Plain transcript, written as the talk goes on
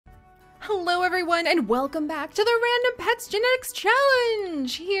Hello everyone and welcome back to the Random Pets Genetics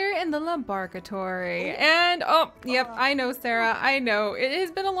Challenge here in the laboratory. And yep, I know Sarah, I know. It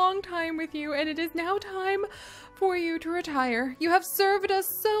has been a long time with you and it is now time for you to retire. You have served us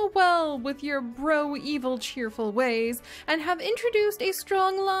so well with your evil cheerful ways and have introduced a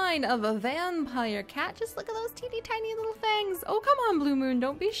strong line of a vampire cat. Just look at those teeny tiny little fangs. Oh, come on, Blue Moon,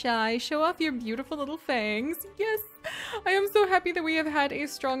 don't be shy. Show off your beautiful little fangs. Yes. I am so happy that we have had a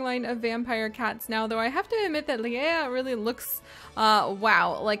strong line of vampire cats now, though I have to admit that Leia really looks,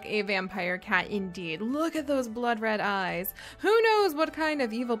 wow, like a vampire cat indeed. Look at those blood red eyes. Who knows what kind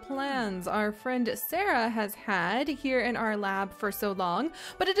of evil plans our friend Sarah has had here in our lab for so long,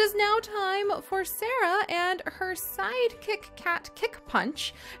 but it is now time for Sarah and her sidekick cat Kick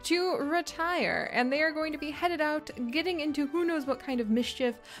Punch to retire, and they are going to be headed out getting into who knows what kind of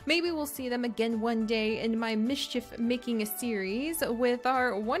mischief. Maybe we'll see them again one day in my mischief making a series with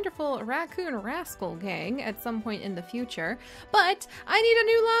our wonderful raccoon rascal gang at some point in the future. But I need a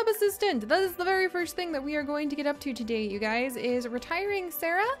new lab assistant. That is the very first thing that we are going to get up to today, you guys, is retiring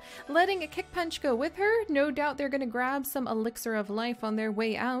Sarah, letting a Kick Punch go with her. No doubt they're going to grab some elixir of life on their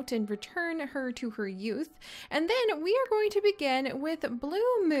way out and return her to her youth. And then we are going to begin with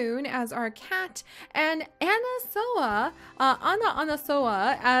Blue Moon as our cat and Anna Soa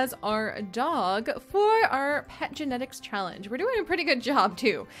as our dog for our pet genetics challenge. We're doing a pretty good job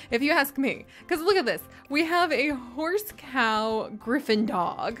too, if you ask me, because look at this. We have a horse cow griffin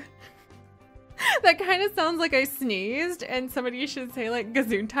dog. That kind of sounds like I sneezed and somebody should say like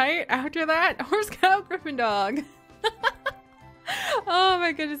gesundheit after that. Horse cow griffin dog. Oh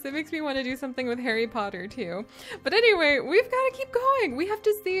my goodness, it makes me want to do something with Harry Potter too. But anyway, we've got to keep going. We have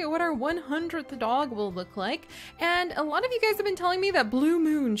to see what our 100th dog will look like. And a lot of you guys have been telling me that Blue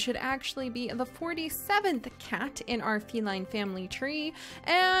Moon should actually be the 47th cat in our feline family tree.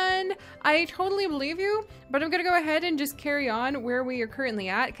 And I totally believe you, but I'm going to go ahead and just carry on where we are currently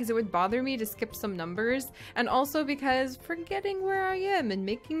at because it would bother me to skip some numbers. And also because forgetting where I am and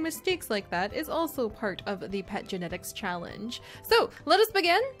making mistakes like that is also part of the Pet Genetics Challenge. So let us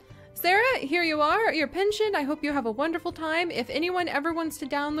begin. Sarah, here you are, your pension. I hope you have a wonderful time. If anyone ever wants to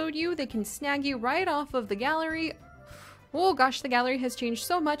download you, they can snag you right off of the gallery. Oh gosh, the gallery has changed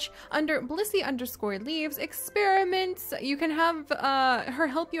so much. Under Blissy_leaves, experiments. You can have her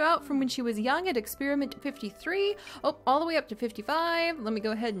help you out from when she was young at experiment 53, all the way up to 55. Let me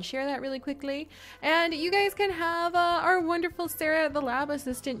go ahead and share that really quickly. And you guys can have our wonderful Sarah, the lab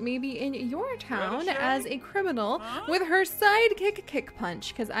assistant, maybe in your town as a criminal with her sidekick Kick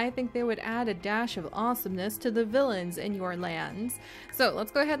Punch, because I think they would add a dash of awesomeness to the villains in your lands. So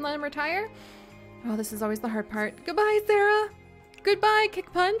let's go ahead and let him retire. Oh, this is always the hard part. Goodbye, Sarah. Goodbye,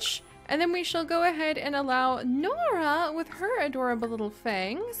 Kick Punch. And then we shall go ahead and allow Nora with her adorable little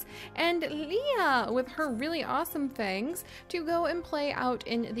fangs and Leah with her really awesome fangs to go and play out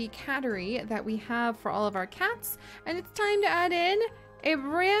in the cattery that we have for all of our cats. And it's time to add in a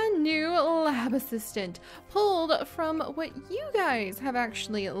brand new lab assistant pulled from what you guys have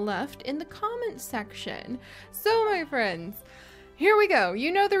actually left in the comment section. So, my friends, here we go.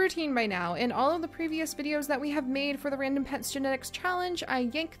 You know the routine by now. In all of the previous videos that we have made for the Random Pets Genetics Challenge, I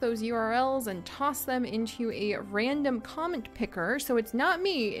yank those URLs and toss them into a random comment picker. So it's not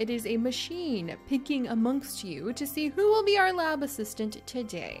me, it is a machine picking amongst you to see who will be our lab assistant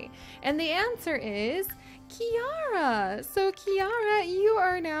today. And the answer is Kiara. So Kiara, you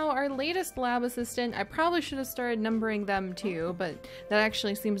are now our latest lab assistant. I probably should have started numbering them too, but that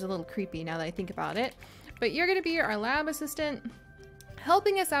actually seems a little creepy now that I think about it. But you're going to be our lab assistant,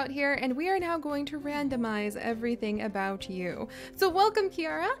 helping us out here, and we are now going to randomize everything about you. So welcome,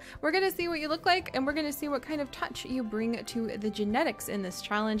 Kiara. We're going to see what you look like, and we're going to see what kind of touch you bring to the genetics in this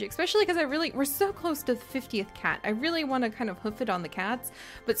challenge, especially because we're so close to the 50th cat. I really want to kind of hoof it on the cats.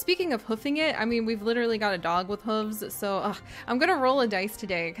 But speaking of hoofing it, I mean, we've literally got a dog with hooves, so I'm going to roll a dice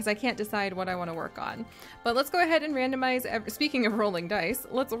today because I can't decide what I want to work on. But let's go ahead and randomize, speaking of rolling dice,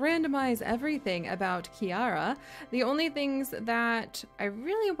 let's randomize everything about Kiara. The only things that I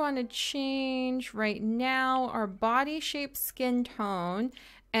really want to change right now are body shape, skin tone,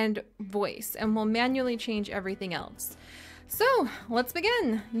 and voice, and we'll manually change everything else. So let's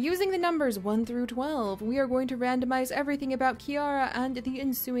begin. Using the numbers 1 through 12, we are going to randomize everything about Kiara and the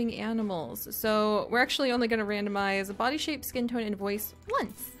ensuing animals. So we're actually only going to randomize body shape, skin tone, and voice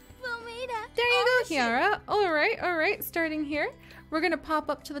once. There you go, Kiara. All right, starting here. We're gonna pop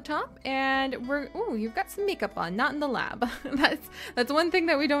up to the top and ooh, you've got some makeup on, not in the lab. That's one thing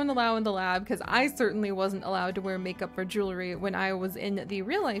that we don't allow in the lab, because I certainly wasn't allowed to wear makeup or jewelry when I was in the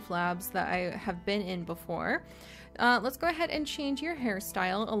real life labs that I have been in before. Let's go ahead and change your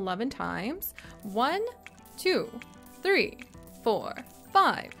hairstyle 11 times. 1, 2, 3, 4,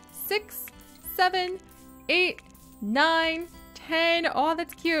 5, 6, 7, 8, 9, 10. Oh,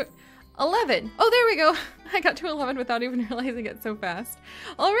 that's cute. 11. Oh, there we go. I got to 11 without even realizing it so fast.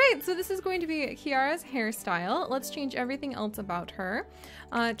 All right, so this is going to be Kiara's hairstyle. Let's change everything else about her.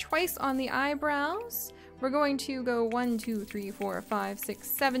 Twice on the eyebrows. We're going to go 1, 2, 3, 4, 5, 6,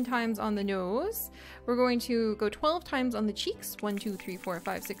 7 times on the nose. We're going to go 12 times on the cheeks. 1, 2, 3, 4,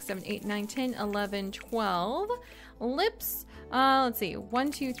 5, 6, 7, 8, 9, 10, 11, 12. Lips. Let's see.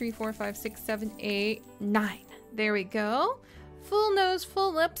 1, 2, 3, 4, 5, 6, 7, 8, 9. There we go. Full nose,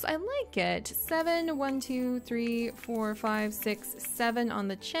 full lips. I like it. 7, 1, 2, 3, 4, 5, 6, 7 on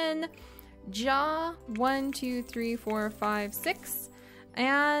the chin. Jaw. 1, 2, 3, 4, 5, 6.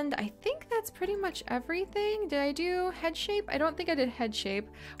 And I think that's pretty much everything. Did I do head shape? I don't think I did head shape.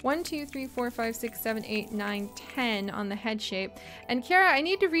 1, 2, 3, 4, 5, 6, 7, 8, 9, 10 on the head shape. And Kiara, I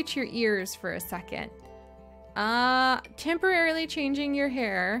need to reach your ears for a second. Temporarily changing your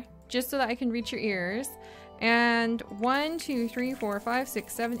hair just so that I can reach your ears. And 1, 2, 3, 4, 5,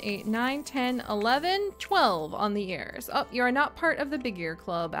 6, 7, 8, 9, 10, 11, 12 on the ears. Oh, you are not part of the big ear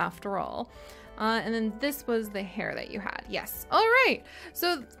club after all. And then this was the hair that you had. Yes. All right.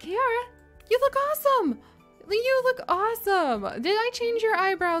 So, Kiara, you look awesome. You look awesome. Did I change your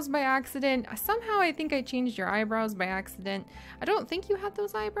eyebrows by accident? Somehow I think I changed your eyebrows by accident. I don't think you had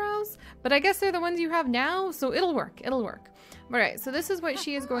those eyebrows, but I guess they're the ones you have now, so it'll work. It'll work. All right, so this is what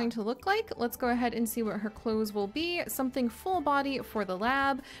she is going to look like. Let's go ahead and see what her clothes will be. Something full body for the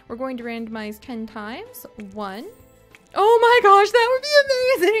lab. We're going to randomize 10 times. 1. Oh my gosh, that would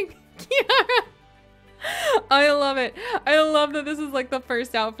be amazing. Kiara. I love it. I love that this is like the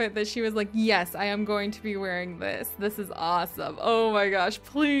first outfit that she was like, yes, I am going to be wearing this. This is awesome. Oh my gosh.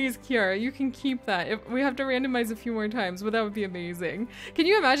 Please, Kiara, you can keep that. If we have to randomize a few more times, but that would be amazing. Can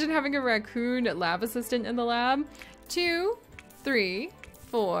you imagine having a raccoon lab assistant in the lab? 2, 3,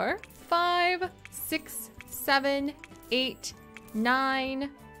 4, 5, 6, 7, 8,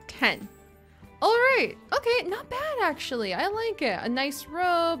 9, 10. All right. Okay, not bad actually. I like it. A nice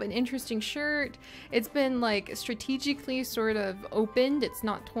robe, an interesting shirt. It's been like strategically sort of opened. It's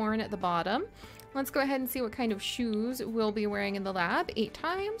not torn at the bottom. Let's go ahead and see what kind of shoes we'll be wearing in the lab. 8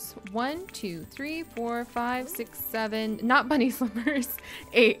 times. 1, 2, 3, 4, 5, 6, 7. Not bunny slippers.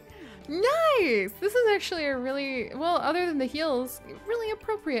 8. Nice! This is actually a really, well, other than the heels, really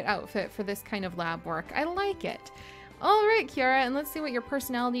appropriate outfit for this kind of lab work. I like it. All right, Kiara, and let's see what your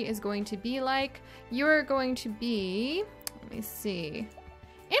personality is going to be like. You're going to be, let me see.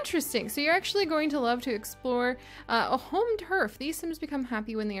 Interesting. So you're actually going to love to explore a home turf. These Sims become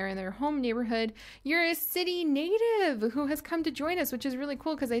happy when they are in their home neighborhood. You're a city native who has come to join us, which is really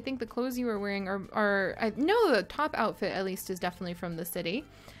cool because I think the clothes you are wearing are I know the top outfit at least is definitely from the city.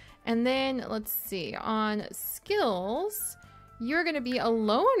 And then let's see, on skills, you're going to be a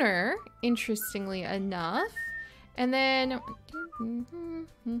loner, interestingly enough. And then,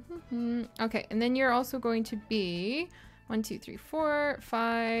 okay, and then you're also going to be 1, 2, 3, 4,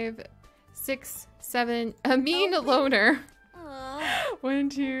 5, 6, 7, a mean loner. 1,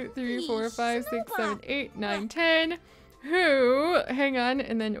 2, 3, 4, 5, 6, 7, 8, 9, 10. Who, hang on,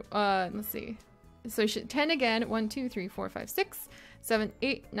 and then, let's see. So 10 again, 1, 2, 3, 4, 5, 6, 7,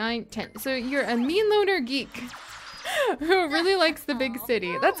 8, 9, 10. So you're a mean loner geek. Who really likes the big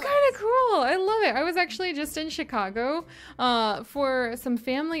city. That's kind of cool. I love it. I was actually just in Chicago for some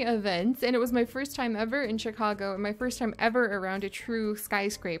family events, and it was my first time ever in Chicago and my first time ever around a true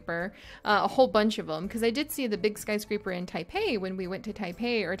skyscraper, a whole bunch of them, because I did see the big skyscraper in Taipei when we went to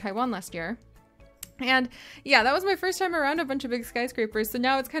Taipei or Taiwan last year. And yeah, that was my first time around a bunch of big skyscrapers. So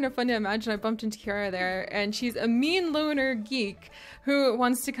now it's kind of fun to imagine I bumped into Kiara there and she's a mean loner geek who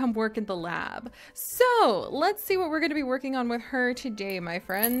wants to come work in the lab. So let's see what we're going to be working on with her today, my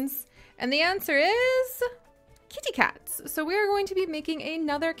friends. And the answer is kitty cats. So we are going to be making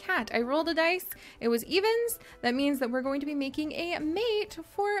another cat. I rolled a dice. It was evens. That means that we're going to be making a mate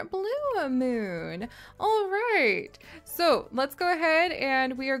for Blue Moon. All right. So let's go ahead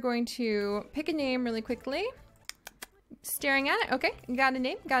and we are going to pick a name really quickly. Staring at it. Okay, got a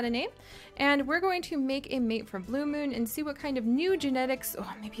name, got a name. And we're going to make a mate for Blue Moon and see what kind of new genetics,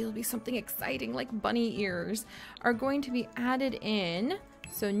 oh, maybe it'll be something exciting like bunny ears, are going to be added in.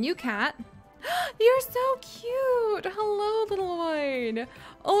 So new cat. You're so cute. Hello, little one.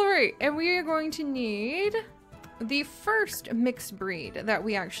 All right, and we are going to need the first mixed breed that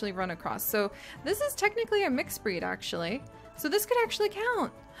we actually run across. So this is technically a mixed breed, actually. So this could actually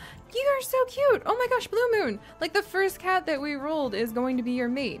count. You are so cute. Oh my gosh, Blue Moon. Like the first cat that we rolled is going to be your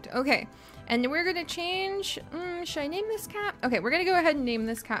mate. Okay, And we're gonna change, should I name this cat? Okay, we're gonna go ahead and name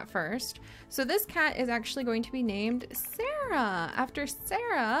this cat first. So this cat is actually going to be named Sarah, after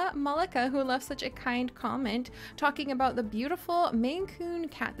Sarah Malika, who left such a kind comment talking about the beautiful Maine Coon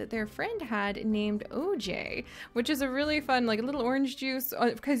cat that their friend had named OJ, which is a really fun, like a little orange juice,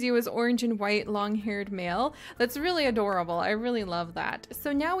 because he was orange and white, long-haired male. That's really adorable. I really love that.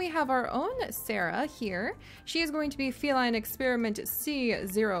 So now we have our own Sarah here. She is going to be feline experiment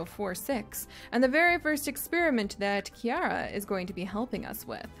C046, and the very first experiment that Kiara is going to be helping us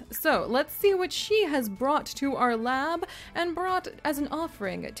with. So let's see what she has brought to our lab and brought as an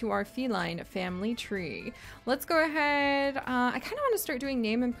offering to our feline family tree. Let's go ahead. I kind of want to start doing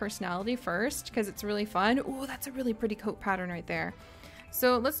name and personality first because it's really fun. Oh, that's a really pretty coat pattern right there.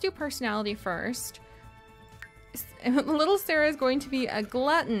 So let's do personality first. Little Sarah is going to be a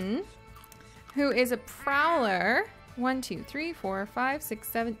glutton, who is a prowler. 1, 2, 3, 4, 5, 6,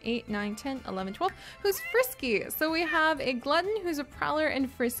 7, 8, 9, 10, 11, 12, who's frisky. So we have a glutton who's a prowler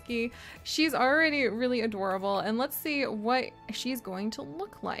and frisky. She's already really adorable, and let's see what she's going to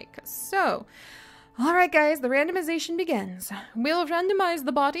look like. So, all right guys, the randomization begins. We'll randomize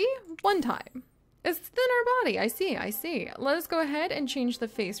the body 1 time. It's within our body. I see. Let us go ahead and change the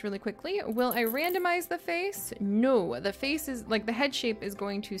face really quickly. Will I randomize the face? No, the face is, like, the head shape is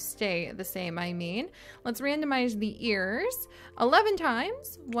going to stay the same, I mean. Let's randomize the ears 11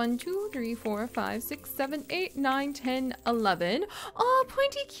 times. 1, 2, 3, 4, 5, 6, 7, 8, 9, 10, 11. Oh,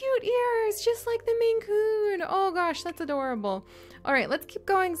 pointy cute ears, just like the Maine Coon. Oh gosh, that's adorable. All right, let's keep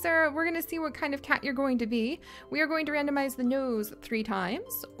going, Sarah. We're gonna see what kind of cat you're going to be. We are going to randomize the nose 3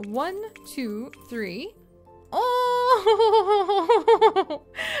 times. 1, 2, 3. Oh,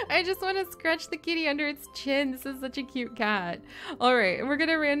 I just want to scratch the kitty under its chin. This is such a cute cat. All right, we're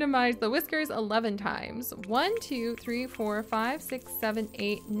gonna randomize the whiskers 11 times. 1, 2, 3, 4, 5, 6, 7,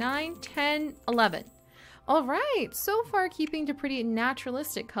 8, 9, 10, 11. All right, so far keeping to pretty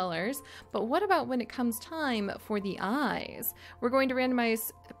naturalistic colors, but what about when it comes time for the eyes? We're going to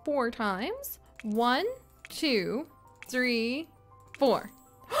randomize 4 times. 1, 2, 3, 4.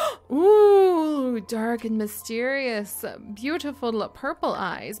 Ooh, dark and mysterious, beautiful purple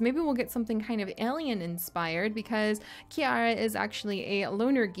eyes. Maybe we'll get something kind of alien inspired because Kiara is actually a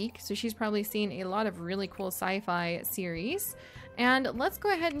loner geek, so she's probably seen a lot of really cool sci-fi series. And let's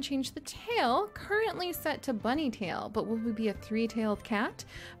go ahead and change the tail, currently set to bunny tail, but will we be a 3-tailed cat?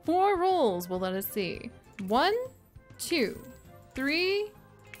 4 rolls will let us see. 1, 2, 3,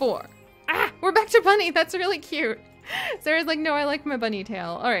 4. Ah, we're back to bunny. That's really cute. Sarah's like, no, I like my bunny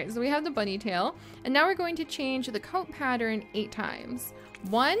tail. All right, so we have the bunny tail, and now we're going to change the coat pattern 8 times.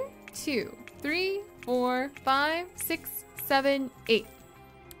 1, 2, 3, 4, 5, 6, 7, 8.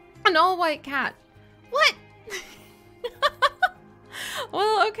 An all-white cat. What?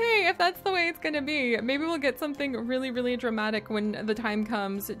 Well, okay, if that's the way it's gonna be, maybe we'll get something really, really dramatic when the time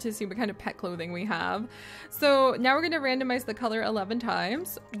comes to see what kind of pet clothing we have. So now we're gonna randomize the color 11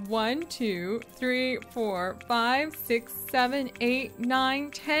 times. 1, 2, 3, 4, 5, 6, 7, 8,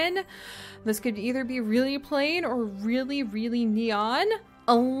 9, 10. This could either be really plain or really, really neon.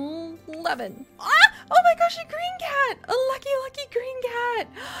 11. Ah! Oh my gosh, a green cat! A lucky, lucky green cat!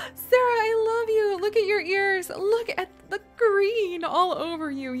 Sarah, I love you. Look at your ears. Look at the green all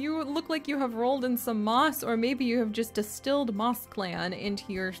over you. You look like you have rolled in some moss, or maybe you have just distilled Moss Clan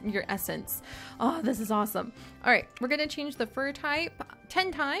into your essence. Oh, this is awesome. All right, we're gonna change the fur type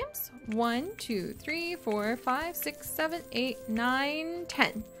 10 times. 1, 2, 3, 4, 5, 6, 7, 8, 9,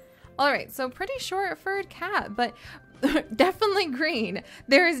 10. All right, so pretty short furred cat, but definitely green.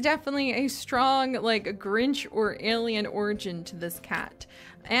 There is definitely a strong, like, Grinch or alien origin to this cat.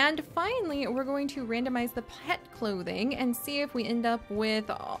 And finally, we're going to randomize the pet clothing and see if we end up with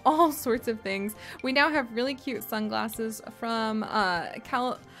all sorts of things. We now have really cute sunglasses from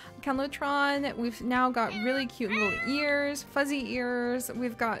Calotron. We've now got really cute little ears, fuzzy ears.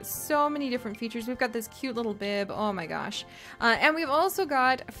 We've got so many different features. We've got this cute little bib. Oh my gosh. And we've also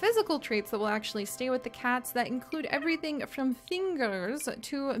got physical traits that will actually stay with the cats that include everything from fingers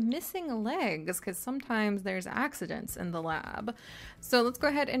to missing legs, because sometimes there's accidents in the lab. So let's go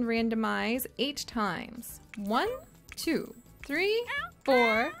ahead and randomize 8 times. 1, 2, 3,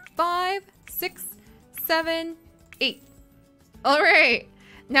 4, 5, 6, 7, 8. All right.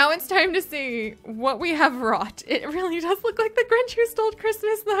 Now it's time to see what we have wrought. It really does look like the Grinch who stole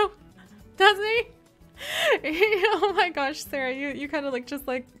Christmas, though, doesn't he? Oh my gosh, Sarah, you kind of look just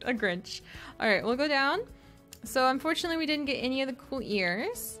like a Grinch. All right, we'll go down. So unfortunately, we didn't get any of the cool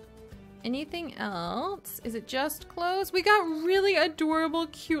ears. Anything else? Is it just clothes? We got really adorable,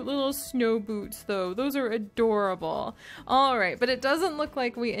 cute little snow boots though. Those are adorable. All right, but it doesn't look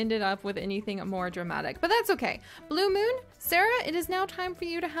like we ended up with anything more dramatic, but that's okay. Blue Moon, Sarah, it is now time for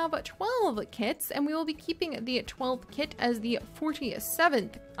you to have 12 kits, and we will be keeping the 12th kit as the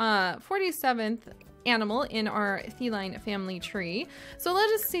 47th animal in our feline family tree. So let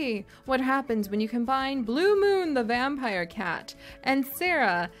us see what happens when you combine Blue Moon, the vampire cat, and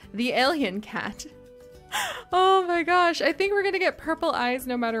Sarah, the alien cat. Oh my gosh, I think we're gonna get purple eyes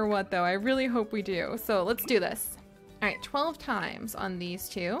no matter what though. I really hope we do. So let's do this. All right, 12 times on these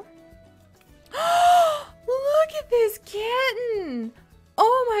two. Look at this kitten!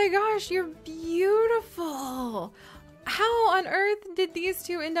 Oh my gosh, you're beautiful! How on earth did these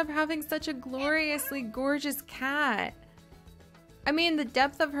two end up having such a gloriously gorgeous cat? I mean, the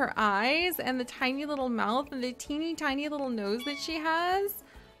depth of her eyes and the tiny little mouth and the teeny tiny little nose that she has.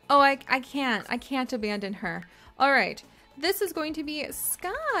 Oh, I can't abandon her. All right, this is going to be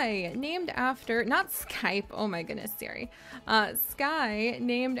Sky, named after, not Skype, oh my goodness, Seri. Sky,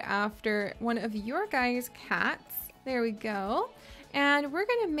 named after one of your guys' cats. There we go. And we're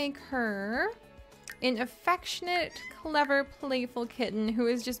gonna make her an affectionate, clever, playful kitten who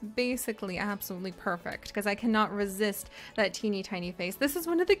is just basically absolutely perfect because I cannot resist that teeny tiny face. This is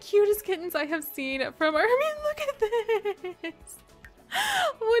one of the cutest kittens I have seen from our, I mean, look at this.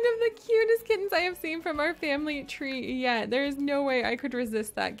 One of the cutest kittens I have seen from our family tree yet. There is no way I could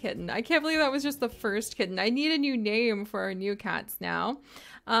resist that kitten. I can't believe that was just the first kitten. I need a new name for our new cats now.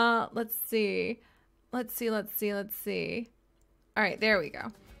 Let's see. Let's see. All right, there we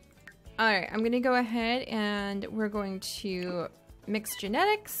go. All right, I'm gonna go ahead and we're going to mix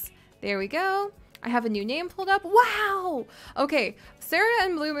genetics. There we go. I have a new name pulled up. Wow! Okay, Sarah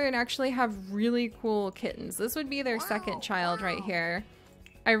and Blue Moon actually have really cool kittens. This would be their second child right here.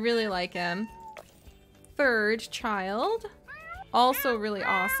 I really like him. Third child, also really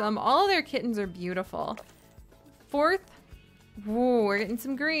awesome. All of their kittens are beautiful. Fourth, whoa, we're getting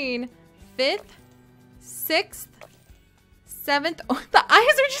some green. Fifth, sixth, seventh, oh, the eyes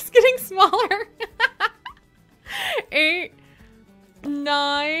are just getting smaller. 8,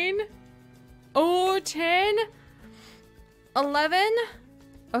 9, oh, 10, 11.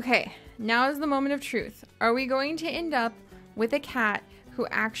 Okay, now is the moment of truth. Are we going to end up with a cat who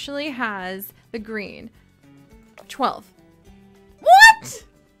actually has the green? 12. What?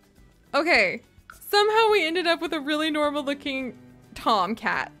 Okay, somehow we ended up with a really normal looking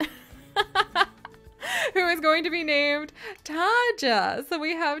tomcat. Who is going to be named Taja. So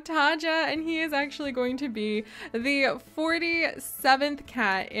we have Taja, and he is actually going to be the 47th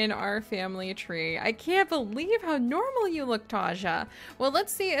cat in our family tree. I can't believe how normal you look, Taja. Well,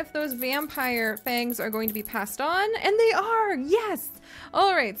 let's see if those vampire fangs are going to be passed on, and they are, yes!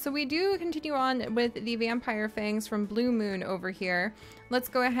 All right, so we do continue on with the vampire fangs from Blue Moon over here. Let's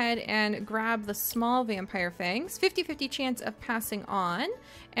go ahead and grab the small vampire fangs. 50-50 chance of passing on.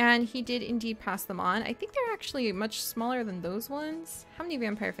 And he did indeed pass them on. I think they're actually much smaller than those ones. How many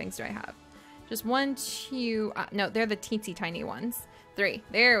vampire fangs do I have? Just 1, 2, no, they're the teensy tiny ones. 3,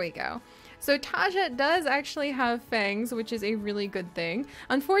 there we go. So Taja does actually have fangs, which is a really good thing.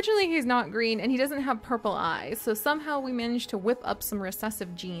 Unfortunately, he's not green and he doesn't have purple eyes. So somehow we managed to whip up some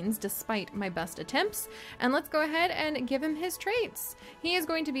recessive genes despite my best attempts. And let's go ahead and give him his traits. He is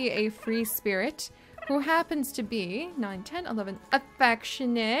going to be a free spirit who happens to be 9, 10, 11,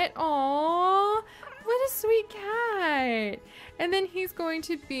 affectionate. Aww, what a sweet cat. And then he's going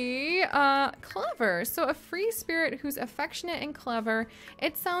to be clever. So a free spirit who's affectionate and clever.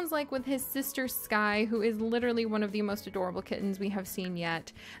 It sounds like with his sister Sky, who is literally one of the most adorable kittens we have seen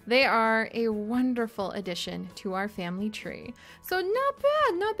yet. They are a wonderful addition to our family tree. So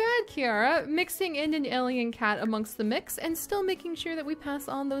not bad, Kiara. Mixing in an alien cat amongst the mix and still making sure that we pass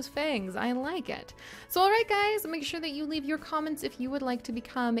on those fangs. I like it. So alright guys, make sure that you leave your comments if you would like to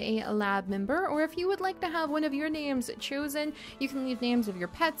become a lab member, or if you would like to have one of your names chosen. You can leave names of your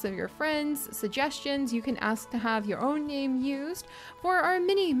pets, of your friends, suggestions. You can ask to have your own name used for our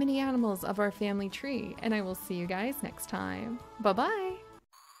many animals of our family tree. And I will see you guys next time. Bye-bye.